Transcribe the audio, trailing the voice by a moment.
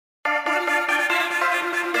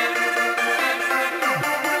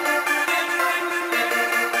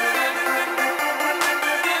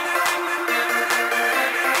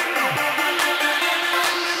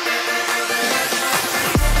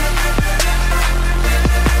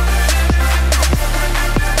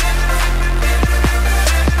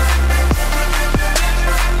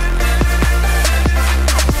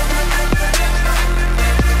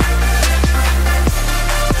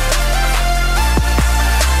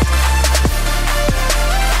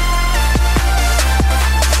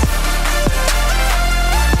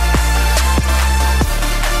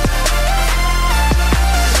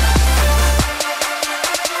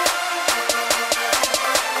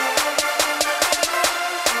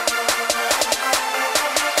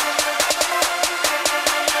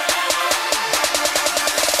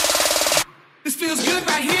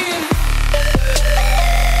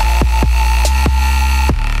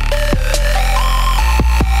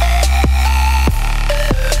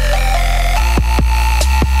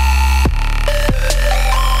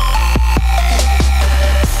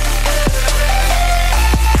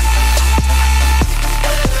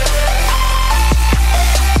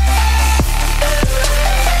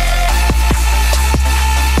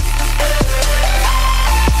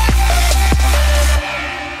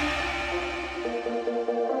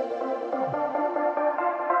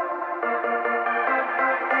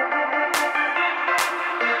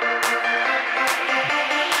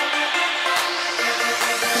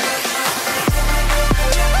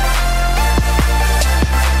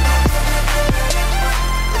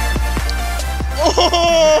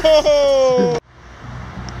Oh!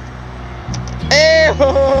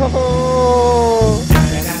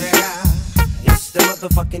 It's the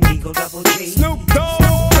motherfucking Eagle Double G. Snoop Dogg.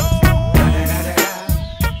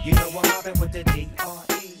 You know I'm mobbing with the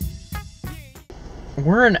D.R.E.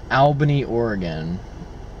 We're in Albany, Oregon,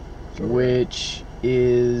 which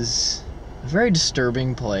is a very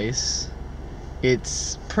disturbing place.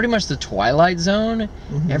 It's pretty much the Twilight Zone.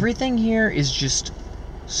 Everything here is just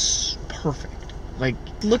perfect. Like,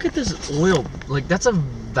 look at this oil. Like, that's a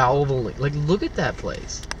Valvoline. Like, look at that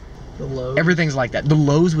place. The Lowe's. Everything's like that. The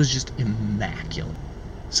Lowe's was just immaculate.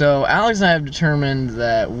 So, Alex and I have determined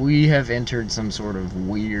that we have entered some sort of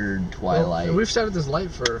weird Twilight. Well, we've sat at this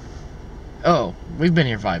light for... Oh, we've been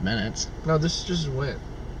here 5 minutes. No, this just went.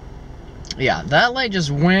 Yeah, that light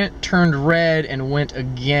just went, turned red, and went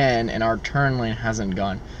again, and our turn lane hasn't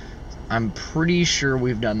gone. I'm pretty sure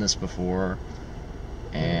we've done this before,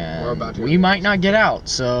 and We're about to we might not get out.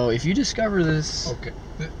 So if you discover this... Okay,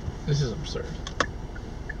 this is absurd.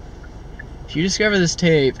 If you discover this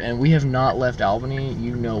tape and we have not left Albany,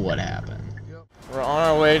 you know what happened. Yep. We're on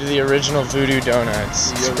our way to the original Voodoo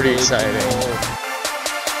Donuts. It's pretty exciting.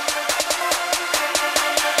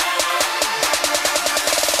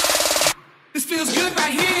 This feels good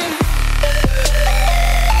right here.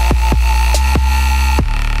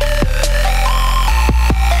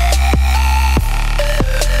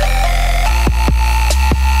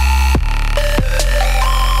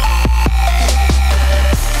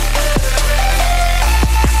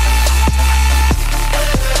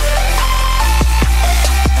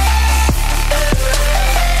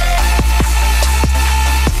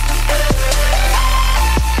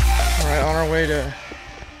 To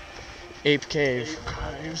Ape Cave.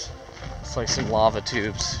 It's like some lava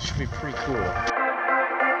tubes. Should be pretty cool.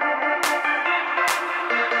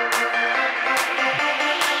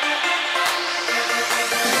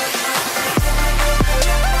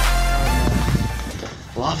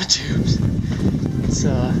 Lava tubes.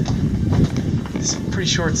 It's pretty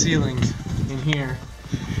short ceilings in here.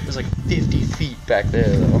 There's like 50 feet back there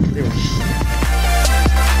though. They were huge.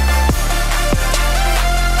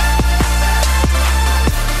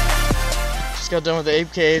 Got done with the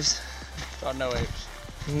ape caves. Got no apes.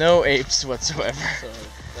 No apes whatsoever. So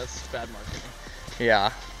that's bad marketing.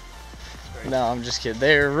 Yeah. No, I'm just kidding.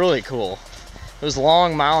 They're really cool. It was a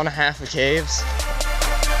long 1.5 miles of caves.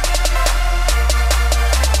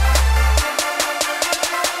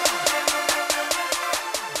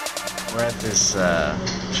 We're at this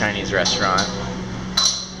Chinese restaurant,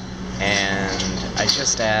 and I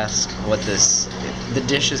just asked what the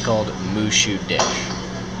dish is called Mushu dish.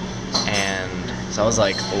 And so I was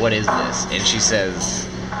like, what is this? And she says,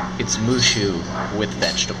 it's mushu with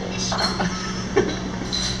vegetables.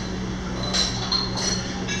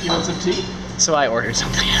 You want some tea? So I ordered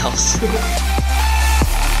something else.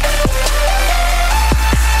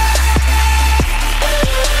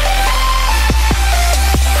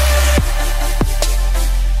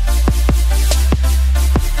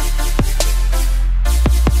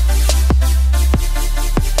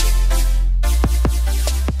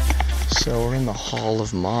 So we're in the Hall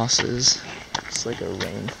of Mosses. It's like a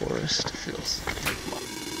rainforest. It feels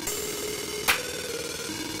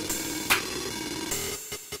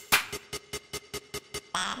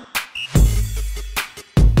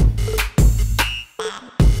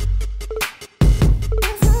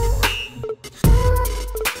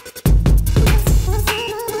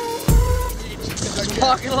like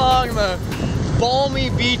walking along the balmy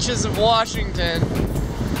beaches of Washington.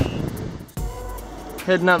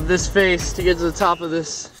 Heading up this face to get to the top of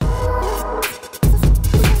this. Look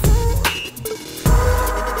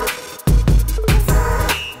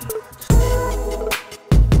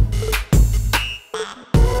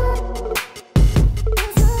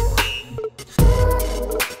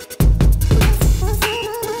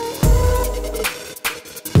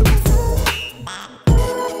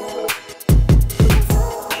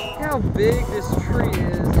how big this tree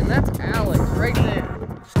is, and that's Alex right there.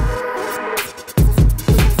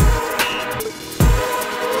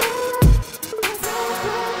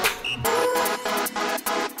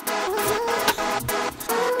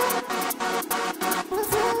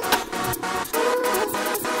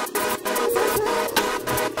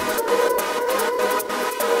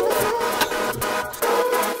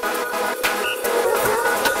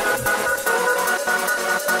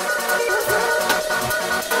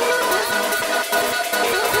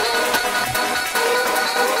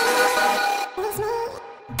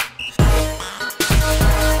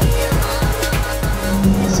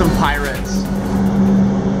 Some pirates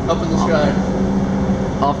Up in the sky.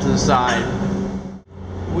 off to the side.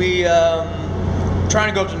 We trying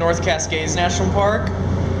to go up to North Cascades National Park,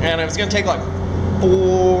 and it was gonna take like 4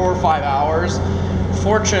 or 5 hours.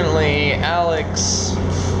 Fortunately, Alex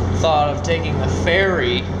thought of taking the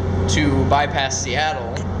ferry to bypass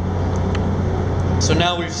Seattle. So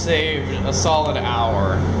now we've saved a solid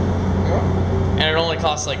hour. And it only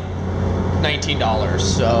costs like $19,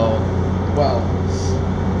 so... Well,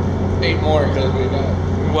 8 more because we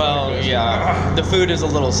got... Well, yeah, the food is a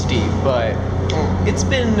little steep, but it's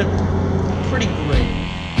been pretty great.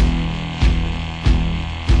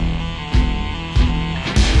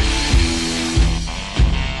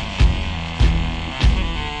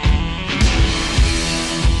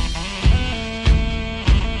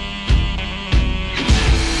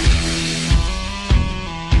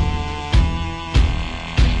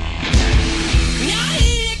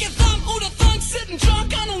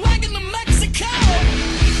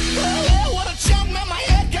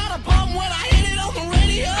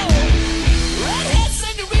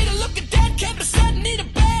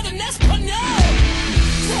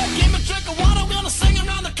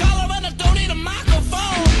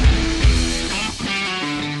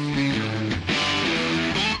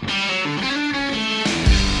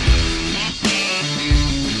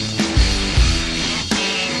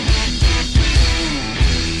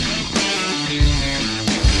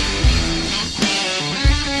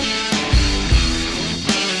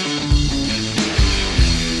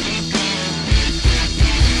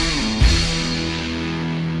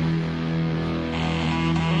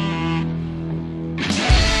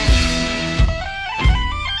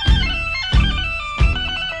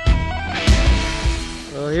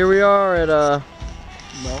 Here we are at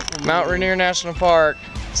Mount Rainier National Park.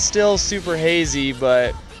 Still super hazy,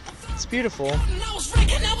 but it's beautiful.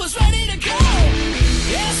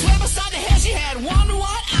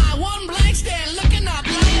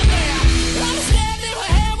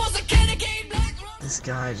 This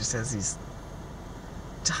guy just has these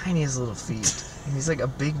tiniest little feet. And he's like a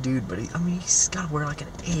big dude, but I mean, he's got to wear like an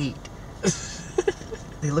 8.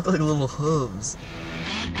 They look like little hooves.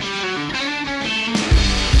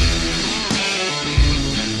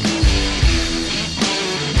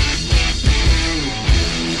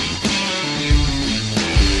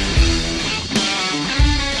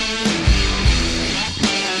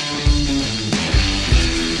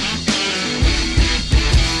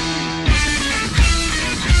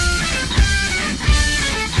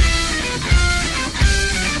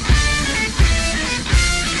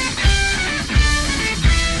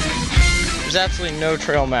 There's absolutely no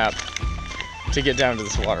trail map to get down to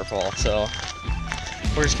this waterfall, so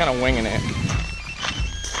we're just kind of winging it.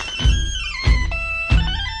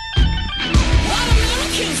 What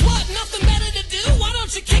Americans, what? Nothing better to do? Why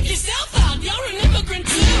don't you kick yourself out? You're an immigrant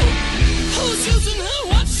too. Who's using who?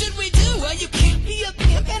 What should we do? Well, you can't be a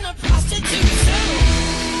pimp and a prostitute too.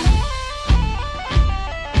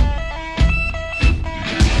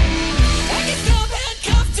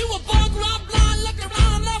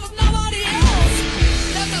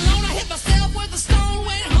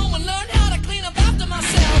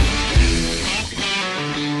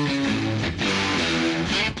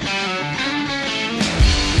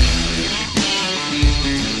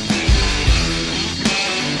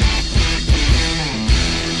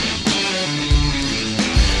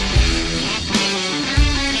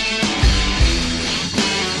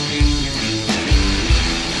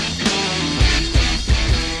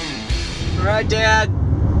 Alright, Dad,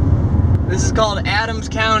 this is called Adams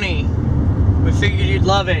County. We figured you'd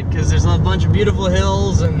love it because there's a bunch of beautiful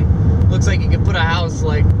hills and looks like you could put a house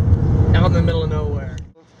like out in the middle of nowhere.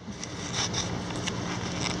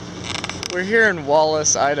 We're here in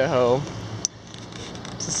Wallace, Idaho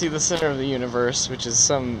to see the center of the universe, which is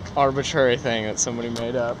some arbitrary thing that somebody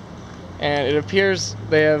made up. And it appears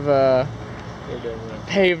they have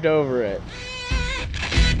paved over it.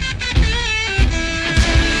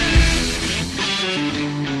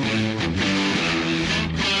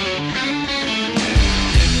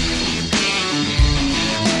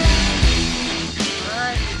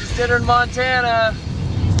 Dinner in Montana,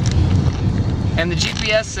 and the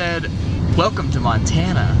GPS said, "Welcome to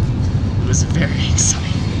Montana." It was very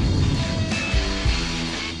exciting.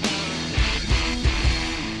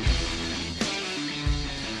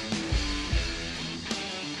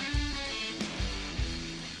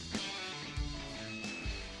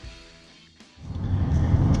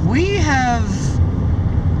 We have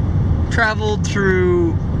traveled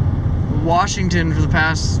through Washington for the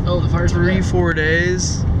past 3-4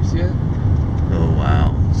 days. See it? Oh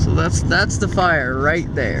wow. So that's the fire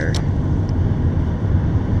right there.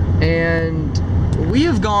 And we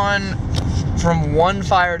have gone from one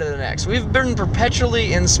fire to the next. We've been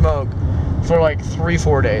perpetually in smoke for like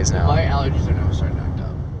 3-4 days now. My allergies are now starting to act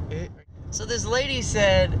up. So this lady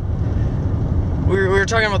said, we were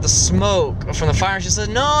talking about the smoke from the fire, and she said,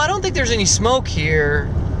 no, I don't think there's any smoke here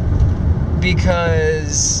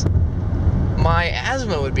because my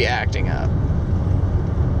asthma would be acting up.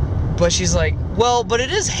 But she's like, well, but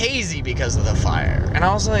it is hazy because of the fire. And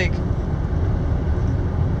I was like,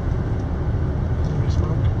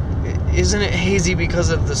 isn't it hazy because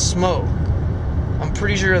of the smoke? I'm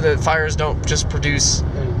pretty sure that fires don't just produce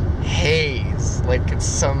haze, like it's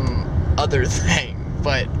some other thing.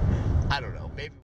 But